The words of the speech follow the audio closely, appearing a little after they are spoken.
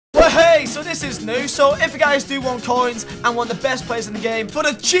Hey, so this is new, so if you guys do want coins and want the best players in the game for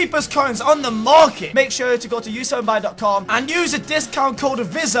the cheapest coins on the market, make sure to go to u7buy.com and use the discount code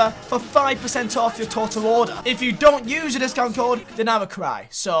Vizeh for 5% off your total order. If you don't use the discount code, then I will cry.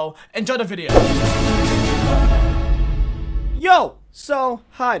 So, enjoy the video. Yo, so,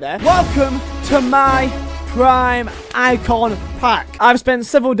 hi there. Welcome to my Prime Icon Pack. I've spent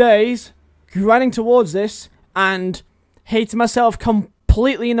several days grinding towards this and hating myself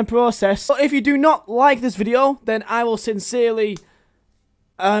completely in the process. So if you do not like this video, then I will sincerely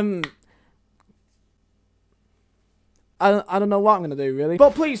I don't know what I'm gonna do really,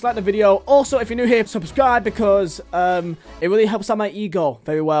 but please like the video. Also, if you're new here, subscribe because it really helps out my ego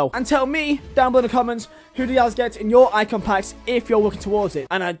very well. And tell me down below in the comments, who do you guys get in your icon packs if you're working towards it.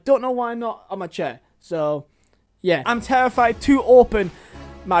 And I don't know why I'm not on my chair, so yeah, I'm terrified to open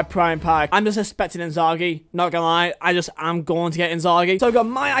my Prime pack. I'm just expecting Inzaghi, not gonna lie. I'm going to get Inzaghi. So I've got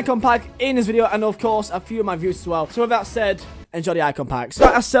my icon pack in this video, and of course a few of my views as well. So with that said, enjoy the icon packs. So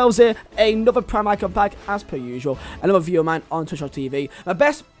got ourselves here another Prime icon pack as per usual. Another view of mine on Twitch.tv. My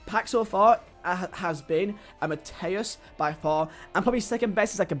best pack so far has been a Mateus by far, and probably second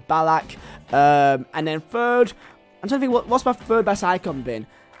best is like a Balak, and then third, I'm trying to think what's my third best icon been.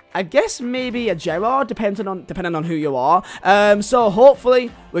 I guess maybe a Gerrard, depending on who you are. So hopefully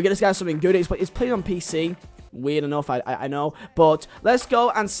we'll get this guy something good. It's playing on PC. Weird enough, I know. But let's go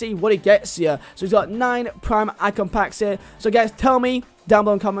and see what he gets here. So he's got 9 Prime Icon Packs here. So guys, tell me down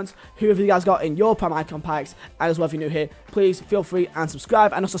below in the comments who have you guys got in your Prime Icon Packs. And as well, if you're new here, please feel free and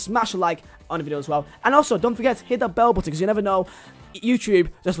subscribe. And also smash a like on the video as well. And also, don't forget to hit that bell button because you never know. YouTube,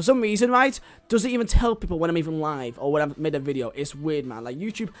 just for some reason, right, doesn't even tell people when I'm even live or when I've made a video. It's weird, man. Like,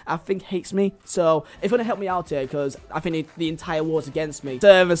 YouTube, I think, hates me. So, if you want to help me out here, because I think the entire war's against me,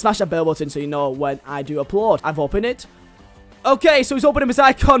 so smash that bell button so you know when I do upload. I've opened it. Okay, so he's opening his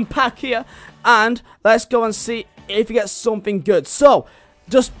icon pack here. And let's go and see if he gets something good. So,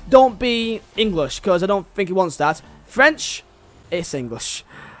 just don't be English, because I don't think he wants that. French, it's English.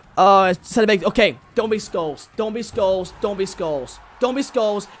 Okay, don't be Skulls. Don't be Skulls. Don't be Skulls. Don't be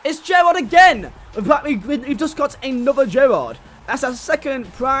Skulls. It's Gerrard again. We've just got another Gerrard. That's our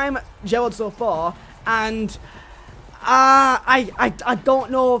second Prime Gerrard so far, and I don't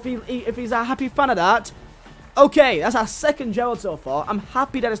know if he's a happy fan of that. Okay, that's our second Gerrard so far. I'm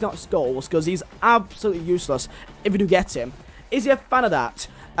happy that it's not Skulls because he's absolutely useless if you do get him. Is he a fan of that?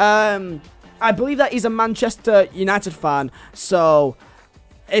 I believe that he's a Manchester United fan, so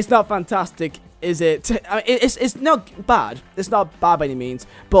it's not fantastic, is it? I mean, it's not bad. It's not bad by any means.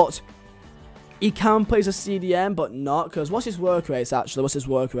 But he can play as a CDM, but not. Because what's his work rates, actually? What's his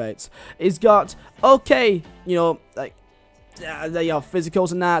work rates? He's got, okay, you know, like,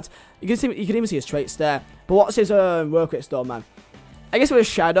 physicals and that. You can even see his traits there. But what's his work rates, though, man? I guess with a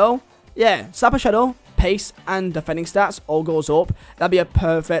Shadow, yeah, Slapper Shadow, pace and defending stats all goes up. That'd be a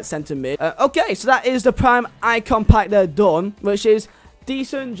perfect centre mid. Okay, so that is the Prime Icon pack there done, which is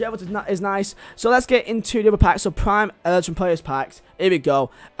decent. Gerrard is nice. So let's get into the other packs. So Prime Legend Players packs. Here we go.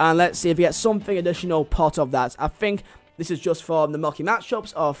 And let's see if we get something additional part of that. I think this is just from the Milky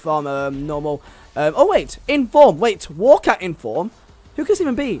matchups or from normal. Oh wait, Inform. Wait, Walkout Inform. Who can this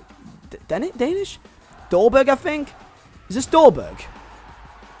even be? Danish? Dorberg, I think. Is this Dorberg?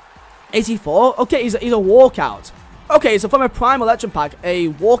 84. Okay, he's a walkout. Okay, so from a Prime Legend pack, a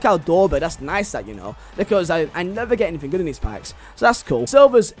walkout Dorber, that's nice that, you know, because I never get anything good in these packs, so that's cool.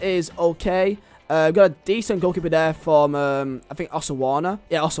 Silvers is okay. Got a decent goalkeeper there from, I think, Osawana.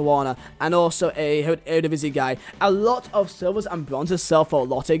 Yeah, Osawana. And also a Eredivisie guy. A lot of silvers and bronzes sell for a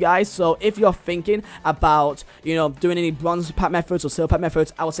lot, guys. So if you're thinking about, you know, doing any bronze pack methods or silver pack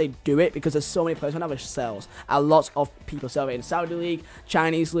methods, I would say do it because there's so many players right now which sells. A lot of people sell it in Saudi League,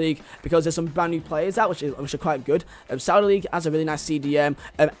 Chinese League, because there's some brand new players out which are quite good. Saudi League has a really nice CDM.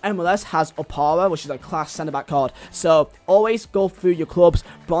 MLS has Opara, which is a class centre-back card. So always go through your clubs,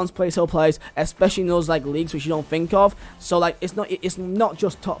 bronze players, silver players, especially in those like leagues which you don't think of. So like it's not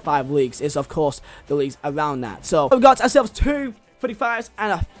just top 5 leagues, it's of course the leagues around that. So we've got ourselves 2 35s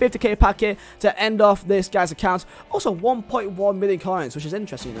and a 50k packet to end off this guy's account. Also 1.1 million coins, which is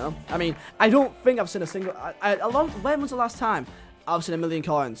interesting, you know. I mean, I don't think I've seen a single when was the last time I've seen 1 million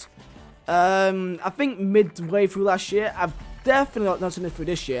coins? I think midway through last year. I've definitely not seen it through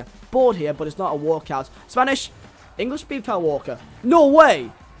this year. Board here, but it's not a walkout. Spanish, English speed Kyle Walker. No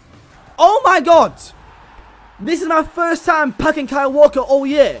way. Oh my god! This is my first time packing Kyle Walker all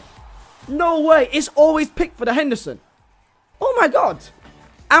year. No way! It's always picked for the Henderson. Oh my god!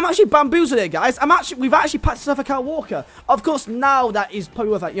 I'm actually bamboozled here, guys. We've actually packed stuff for Kyle Walker. Of course, now that is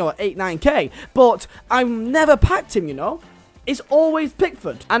probably worth like, you know, 8-9k. But I've never packed him, you know. It's always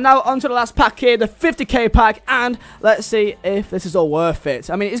Pickford. And now onto the last pack here, the 50k pack, and let's see if this is all worth it.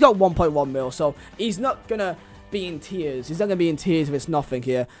 I mean, he's got 1.1 mil, so he's not gonna be in tears. He's not gonna be in tears if it's nothing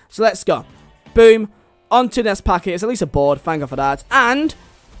here. So let's go. Boom. Onto the next pack here. It's at least a board. Thank God for that. And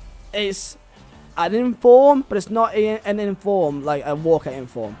it's an inform, but it's not an inform, like a walkout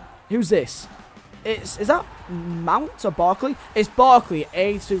inform. Who's this? Is that Mount or Barkley? It's Barkley,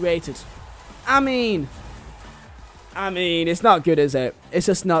 82 rated. I mean, it's not good, is it? It's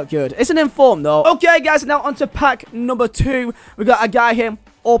just not good. It's an inform, though. Okay, guys, now on to pack number 2. We got a guy here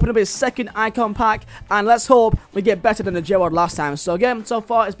open up his second icon pack, and let's hope we get better than the Gerard last time. So again, so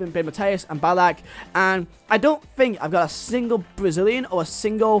far it's been Mateus and Balak, and I don't think I've got a single Brazilian or a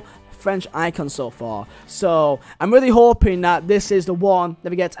single French icon so far. So I'm really hoping that this is the one that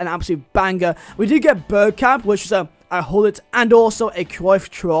we get an absolute banger. We did get Bergkamp, which is a Hullet and also a Cruyff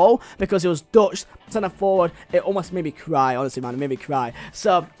troll, because it was Dutch centre forward. It almost made me cry, honestly, man. It made me cry.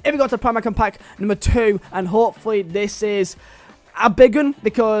 So if we go to Prime Icon pack number 2, and hopefully this is a big one,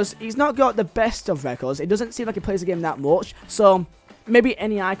 because he's not got the best of records. It doesn't seem like he plays the game that much. So maybe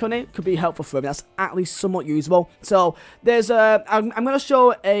any icon it could be helpful for him. That's at least somewhat usable. So there's I'm gonna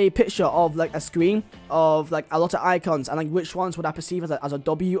show a picture of like a screen of like a lot of icons, and like which ones would I perceive as a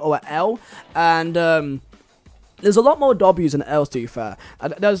W or a L, and there's a lot more W's than L's, to be fair.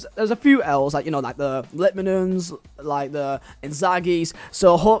 There's a few L's, like, you know, like the Litmanens, like the Inzagis.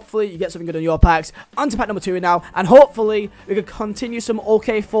 So hopefully you get something good in your packs. On to pack number 2 now, and hopefully we can continue some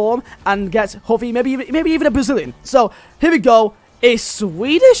okay form and get hopefully maybe even a Brazilian. So here we go. Is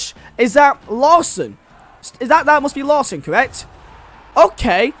Swedish? Is that Lawson? Is that must be Lawson, correct?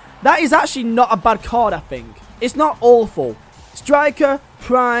 Okay, that is actually not a bad card, I think. It's not awful. Striker,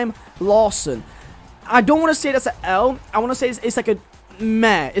 Prime, Lawson. I don't want to say that's an L. I want to say it's like a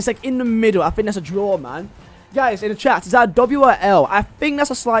meh. It's like in the middle. I think that's a draw, man. Guys, in the chat, is that a W or L? I think that's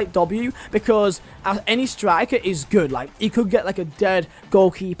a slight W, because any striker is good. Like, he could get like a dead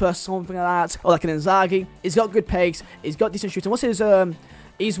goalkeeper, something like that, or like an Inzaghi. He's got good pace. He's got decent shooting. What's his,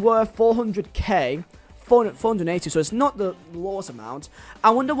 he's worth 400k, 480, so it's not the lowest amount.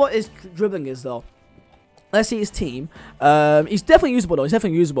 I wonder what his dribbling is, though. Let's see his team. He's definitely usable, though. He's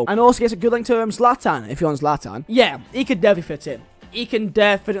definitely usable. And also gets a good link to Zlatan, if you're on Zlatan. Yeah, he could definitely fit in. He can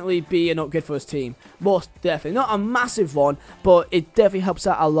definitely be an upgrade for his team. Most definitely. Not a massive one, but it definitely helps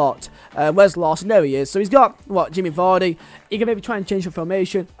out a lot. Where's Lawson? There he is. So he's got, what, Jimmy Vardy. He can maybe try and change the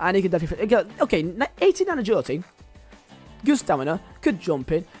formation, and he can definitely fit. Okay, 89 agility. Good stamina. Good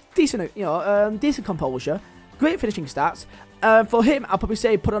jumping. Decent, you know, decent composure. Great finishing stats. For him, I'll probably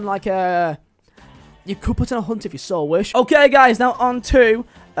say put on like a... You could put in a hunt if you so wish. Okay, guys, now on to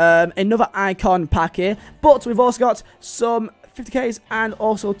another icon pack here. But we've also got some 50Ks and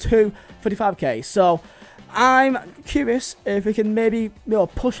also 2 35K. So I'm curious if we can maybe, you know,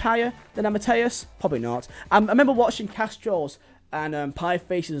 push higher than Amadeus. Probably not. I remember watching Castro's and Pie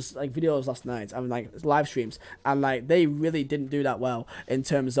Face's like videos last night, and like live streams, and like they really didn't do that well in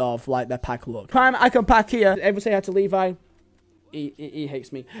terms of like their pack look. Prime icon pack here. Everyone say hi to Levi. He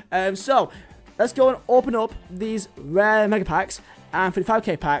hates me. So let's go and open up these rare mega packs and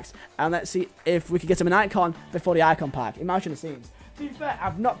 35k packs, and let's see if we can get them an icon before the icon pack. Imagine the scenes. To be fair,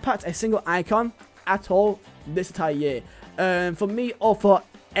 I've not packed a single icon at all this entire year. For me or for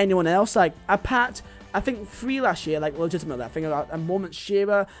anyone else, like I packed, I think 3 last year, like legitimately. I think I got a Moment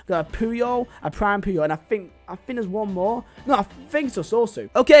Shearer, got a Puyol, a Prime Puyol, and I think there's one more. No, I think it's a Sosu.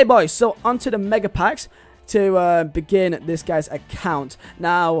 Okay, boys, so onto the mega packs to begin this guy's account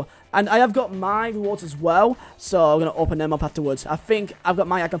now. And I have got my rewards as well, so I'm going to open them up afterwards. I think I've got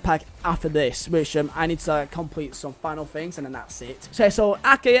my icon pack after this, which I need to complete some final things, and then that's it. Okay, so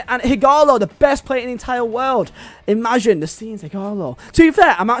Ake and Higalo, the best player in the entire world. Imagine the scenes, Higalo. To be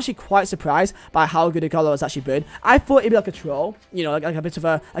fair, I'm actually quite surprised by how good Higalo has actually been. I thought he'd be like a troll, you know, like a bit of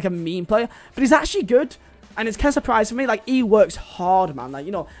a meme player, but he's actually good. And it's kind of surprising me. Like, he works hard, man. Like,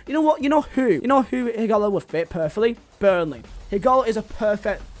 you know who Higalo would fit perfectly? Burnley. Higalo is a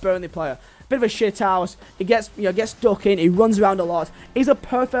perfect Burnley player. Bit of a shit house. He gets stuck in. He runs around a lot. He's a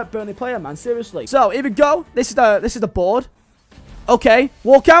perfect Burnley player, man. Seriously. So here we go. This is the board. Okay,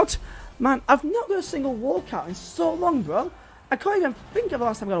 walkout. Man, I've not got a single walkout in so long, bro. I can't even think of the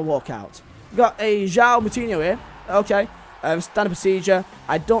last time I got a walkout. We've got a João Moutinho here. Okay. Standard procedure.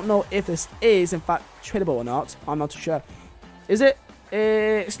 I don't know if this is, in fact, tradable or not. I'm not too sure. Is it?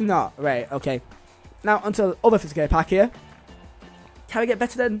 It's not. Right, okay. Now, onto the other 50k pack here. Can we get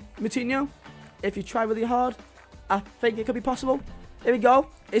better than Moutinho? If you try really hard, I think it could be possible. Here we go.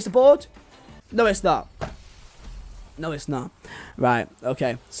 Is the board? No, it's not. No, it's not. Right,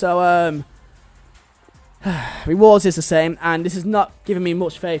 okay. So, Rewards is the same, and this is not giving me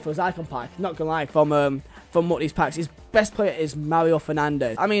much faith for his icon pack. Not gonna lie, from what these packs, his best player is Mario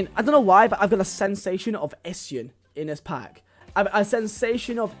Fernandez. I mean, I don't know why, but I've got a sensation of Essien in this pack. A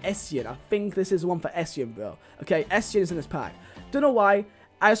sensation of Essien. I think this is the one for Essien, bro. Okay, Essien is in this pack. Don't know why.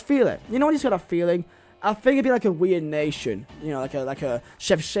 I just feel it. You know when you just got a feeling? I think it'd be like a weird nation. You know, like a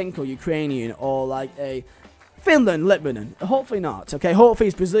Shevchenko Ukrainian or like a Finland Litmanen. Hopefully not. Okay, hopefully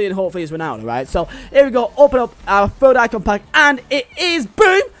it's Brazilian. Hopefully it's Ronaldo. Right. So here we go. Open up our third icon pack, and it is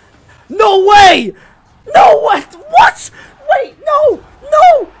boom. No way. No way. What? Wait. No.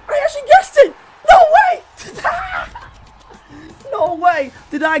 No. I actually guessed it. No way. No way.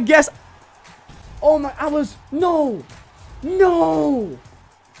 Did I guess? Oh my. No. No.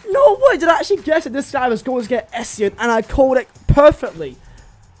 No way did I actually guess that this guy was going to get Essien, and I called it perfectly.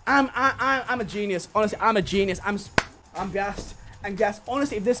 I'm a genius. Honestly, I'm a genius. I'm gassed. And gassed.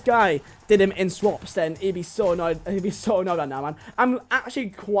 Honestly, if this guy did him in swaps, then he'd be so annoyed. He'd be so annoyed right now, man. I'm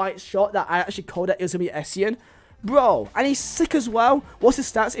actually quite shocked that I actually called it was going to be Essien. Bro, and he's sick as well. What's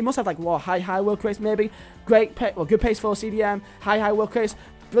his stats? He must have like, what, high work rates maybe. Great pace, well, good pace for CDM. High work rates.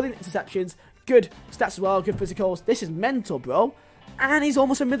 Brilliant interceptions. Good stats as well. Good physicals. This is mental, bro. And he's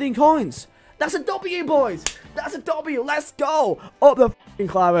almost 1 million coins. That's a W, boys. That's a W. Let's go. Up the f***ing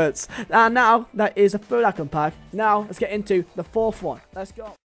clarets. And now, that is the third icon pack. Now, let's get into the fourth one. Let's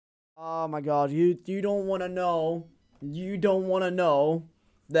go. Oh, my God. You don't want to know. You don't want to know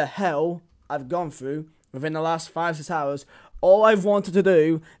the hell I've gone through within the last 5-6 hours. All I've wanted to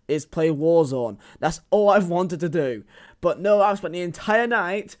do is play Warzone. That's all I've wanted to do. But no, I've spent the entire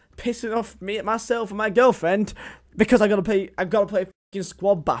night pissing off myself and my girlfriend because I've got to play f***ing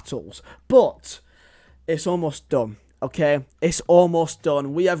squad battles. But it's almost done, okay? It's almost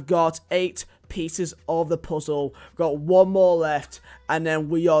done. We have got 8 pieces of the puzzle. We've got 1 more left, and then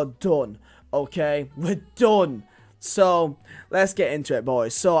we are done, okay? We're done. So, let's get into it,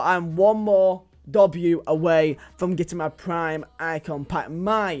 boys. So, I'm 1 more W away from getting my prime icon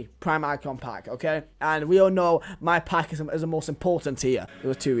pack, okay? And we all know my pack is the most important here. It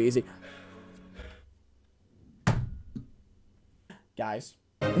was too easy. Guys,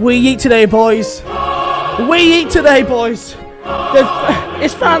 we eat today, boys. We eat today, boys.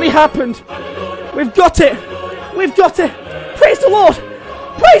 It's finally happened. We've got it. We've got it. Praise the Lord.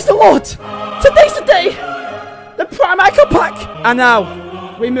 Praise the Lord. Today's the day. The prime icon pack. And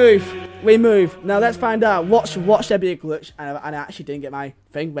now we move. We move. Now let's find out. Watch there be a glitch. And I actually didn't get my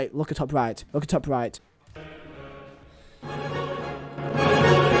thing. Wait, look at top right. Look at top right.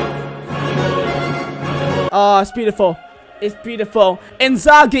 Oh, it's beautiful. It's beautiful.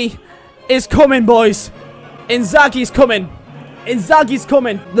 Inzaghi is coming, boys. Inzaghi's coming. Inzaghi's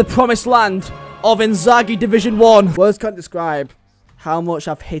coming. The promised land of Inzaghi Division 1. Words can't describe how much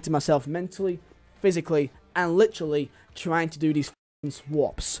I've hated myself mentally, physically, and literally trying to do these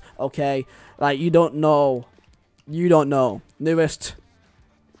swaps, okay? Like, you don't know. You don't know. Newest.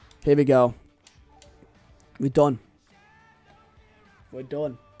 Here we go. We're done. We're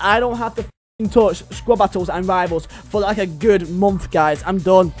done. I don't have to touch squad battles and rivals for like a good month, guys. I'm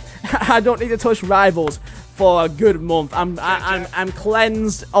done. I don't need to touch rivals for a good month. I'm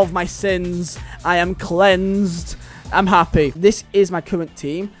cleansed of my sins. I am cleansed. I'm happy. This is my current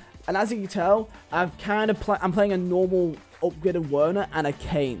team, and as you can tell, I'm playing a normal upgraded Werner and a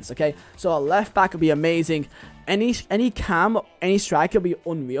Keynes. Okay, so a left back would be amazing. Any cam, any striker would be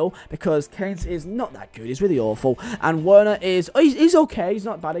unreal because Keynes is not that good. He's really awful, and Werner is he's okay. He's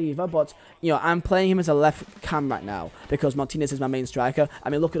not bad either, but you know, I'm playing him as a left cam right now because Martinez is my main striker. I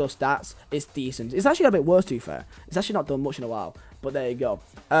mean, look at those stats. It's decent. It's actually a bit worse, to be fair. It's actually not done much in a while, but there you go.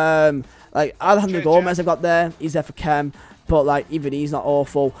 Like Alejandro Gomez I've got there. He's there for chem. But like even he's not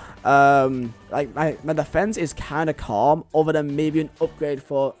awful. Like my defense is kind of calm, other than maybe an upgrade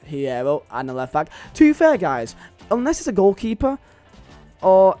for Hierro and the left back. To be fair, guys, unless it's a goalkeeper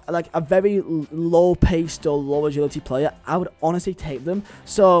or like a very low paced or low agility player, I would honestly take them.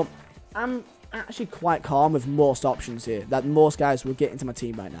 So I'm actually quite calm with most options here that most guys will get into my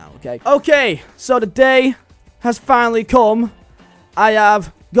team right now. Okay, so the day has finally come. I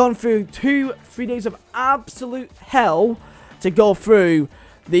have gone through 2-3 days of absolute hell to go through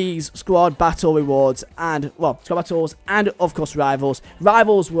these squad battle rewards and, well, squad battles and, of course, rivals.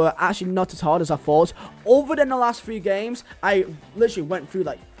 Rivals were actually not as hard as I thought. Other than the last 3 games, I literally went through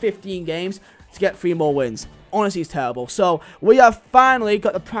like 15 games to get 3 more wins. Honestly, it's terrible. So, we have finally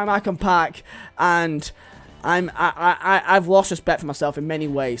got the Prime Icon pack, and I've lost respect for myself in many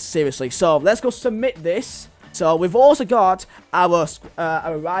ways, seriously. So, let's go submit this. So, we've also got our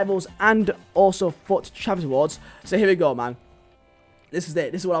rivals and also FUT Champions Awards. So, here we go, man. This is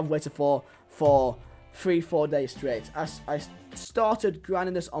it. This is what I've waited for 3-4 days straight. I started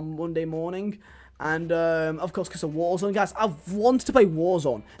grinding this on Monday morning, and of course because of Warzone, guys. I've wanted to play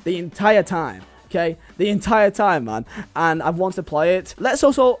Warzone the entire time. Okay, the entire time, man, and I've wanted to play it. Let's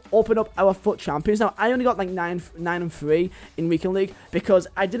also open up our FUT champions. Now, I only got like 9 and 3 in Weekend League because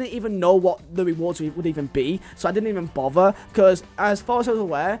I didn't even know what the rewards would even be, so I didn't even bother. Because as far as I was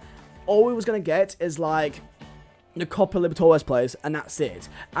aware, all we was gonna get is like the Copa Libertadores players, and that's it.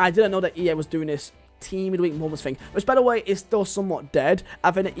 I didn't know that EA was doing this Team of the Week moments thing, which by the way is still somewhat dead.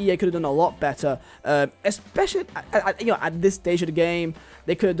 I think that EA could have done a lot better, especially at this stage of the game.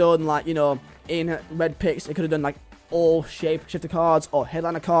 They could have done like, in red picks, they could have done like all shifter cards or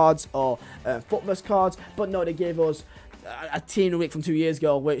headliner cards or footless cards, but no, they gave us a Team of the Week from 2 years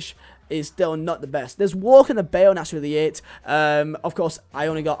ago, which is still not the best. There's Walk in the Bale, and that's really it. Of course, I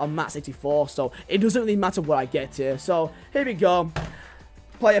only got a max 84, so it doesn't really matter what I get here. So here we go.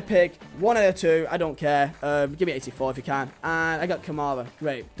 Player pick, 1 out of 2, I don't care. Give me 84 if you can. And I got Kamara,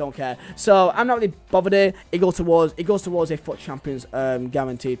 great, don't care. So I'm not really bothered here. It goes towards a FUT Champions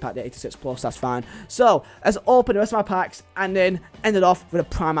guaranteed pack, the 86 plus, that's fine. So let's open the rest of my packs and then end it off with a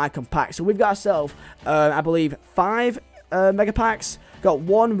prime icon pack. So we've got ourselves, I believe, 5 mega packs. Got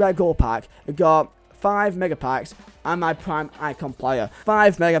 1 red gold pack. We've got 5 mega packs and my prime icon player.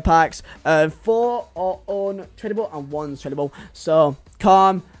 5 mega packs, 4 are untradeable and 1's tradable. So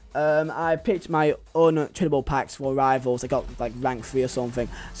calm. I picked my untradeable packs for rivals. I got like rank 3 or something.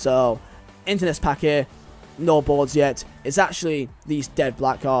 So into this pack here, no boards yet. It's actually these dead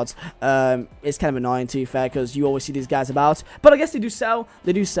black cards. It's kind of annoying, to be fair, because you always see these guys about. But I guess they do sell.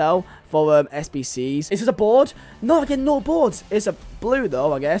 They do sell for SBCs. Is this a board? No, again, no boards. It's a blue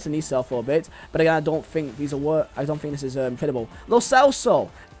though, I guess, and these sell for a bit. But again, I don't think these are worth. I don't think this is tradable. Lo Celso.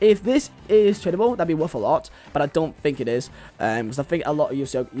 If this is tradable, that'd be worth a lot, but I don't think it is, because I think a lot of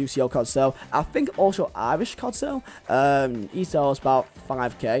UCL cards sell. I think also Irish cards sell. He sells about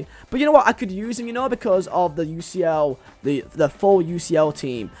 5k, but you know what? I could use him, because of the UCL, the full UCL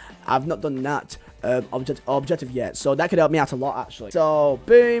team. I've not done that objective yet, so that could help me out a lot actually. So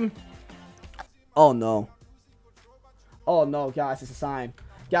boom. Oh no. Oh no, guys, it's a sign.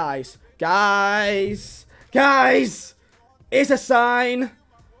 Guys, it's a sign.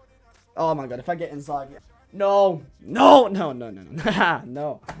 Oh my god, if I get Inzaghi. No.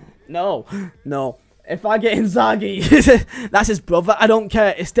 If I get Inzaghi, that's his brother. I don't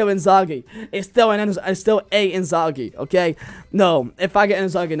care. It's still Inzaghi. It's still a Inzaghi, okay? No, if I get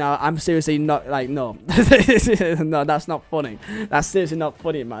Inzaghi now, I'm seriously not, like, no. No, that's not funny. That's seriously not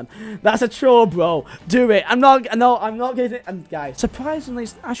funny, man. That's a troll, bro. Do it. I'm not getting it. Guys, surprisingly,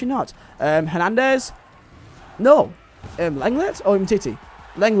 it's actually not. Hernandez? No. Lenglet or Titi?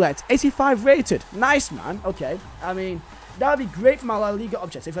 Lenglet, 85 rated. Nice, man. Okay. I mean, that would be great for my La Liga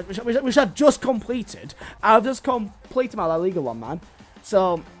objective, which I've just completed. I've just completed my La Liga one, man.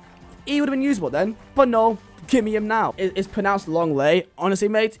 So, he would have been usable then. But no, give me him now. It's pronounced Longley. Honestly,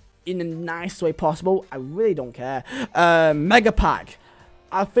 mate, in the nicest way possible. I really don't care. Mega Pack.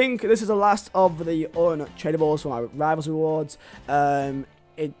 I think this is the last of the untradables for my Rivals rewards.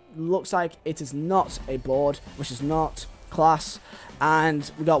 It looks like it is not a board, which is not class, and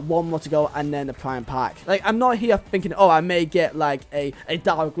we got 1 more to go and then the prime pack. Like, I'm not here thinking, oh, I may get like a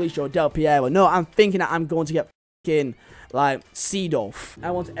Dalglish or Del Piero. No, I'm thinking that I'm going to get fucking like Seedorf.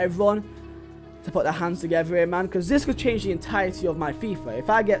 I want everyone to put their hands together here, man, because this could change the entirety of my FIFA. If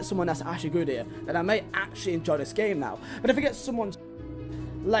I get someone that's actually good here, then I may actually enjoy this game now. But if I get someone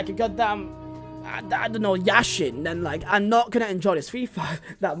like a goddamn, I don't know, Yashin, then like I'm not gonna enjoy this FIFA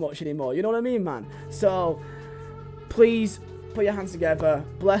that much anymore. You know what I mean, man? So please put your hands together.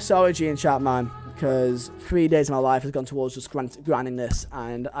 Bless Origi in chat, man, because 3 days of my life has gone towards just grinding this,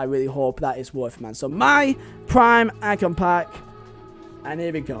 and I really hope that it's worth it, man. So my prime icon pack, and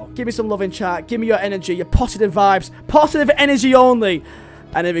here we go. Give me some love in chat. Give me your energy, your positive vibes, positive energy only,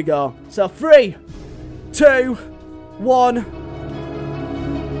 and here we go. So 3, 2, 1.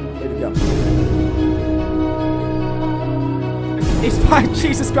 Here we go. It's fine.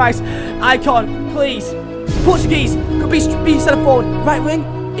 Jesus Christ. Icon, please. Portuguese, could be centre forward. Right wing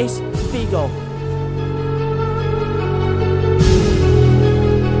is Figo.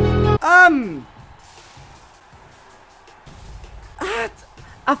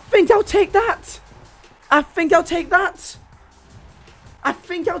 I think I'll take that. I think I'll take that. I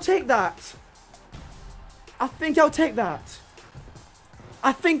think I'll take that. I think I'll take that.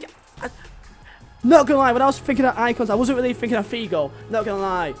 Not gonna lie, when I was thinking of icons, I wasn't really thinking of Figo. Not gonna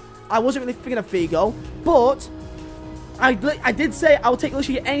lie. I wasn't really thinking of Figo, but I did say I'll take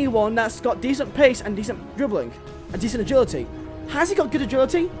literally anyone that's got decent pace and decent dribbling and decent agility. Has he got good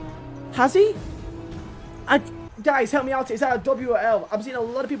agility? Has he? Guys, help me out. Is that a W or L? I've seen a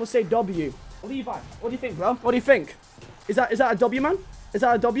lot of people say W. What do you think? What do you think, bro? What do you think? Is that a W, man? Is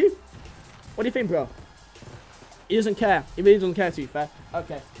that a W? What do you think, bro? He doesn't care. He really doesn't care, to be fair.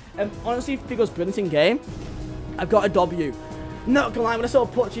 Okay. Honestly, Figo's brilliant in game. I've got a W. Not gonna lie, when I saw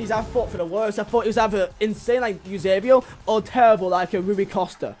Portuguese, I thought for the worst. I thought he was either insane like Eusebio or terrible like a Rui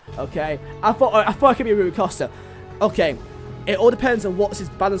Costa. Okay. I thought it could be a Rui Costa. Okay. It all depends on what's his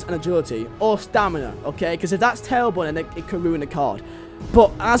balance and agility or stamina, okay? Because if that's terrible, then it could ruin the card.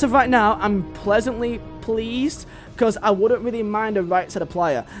 But as of right now, I'm pleasantly pleased because I wouldn't really mind a right side of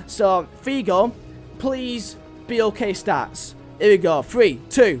player. So, Figo, please be okay stats. Here we go. 3,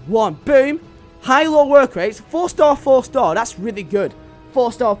 2, 1, boom. High-low work rates. 4-star, 4-star. That's really good.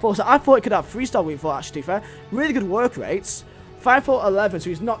 4-star, 4-star. I thought it could have 3-star week 4, actually, fair. Really good work rates. 5'4", 11, so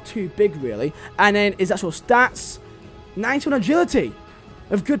he's not too big, really. And then his actual stats... 91 agility,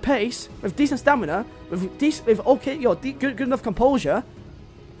 with good pace, with decent stamina, with okay, good enough composure.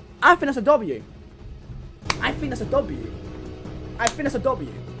 I think that's a W. I think that's a W. I think that's a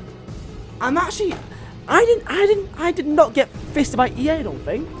W. I'm actually, I did not get fisted by EA. I don't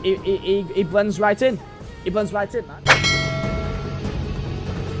think he blends right in. He blends right in, man.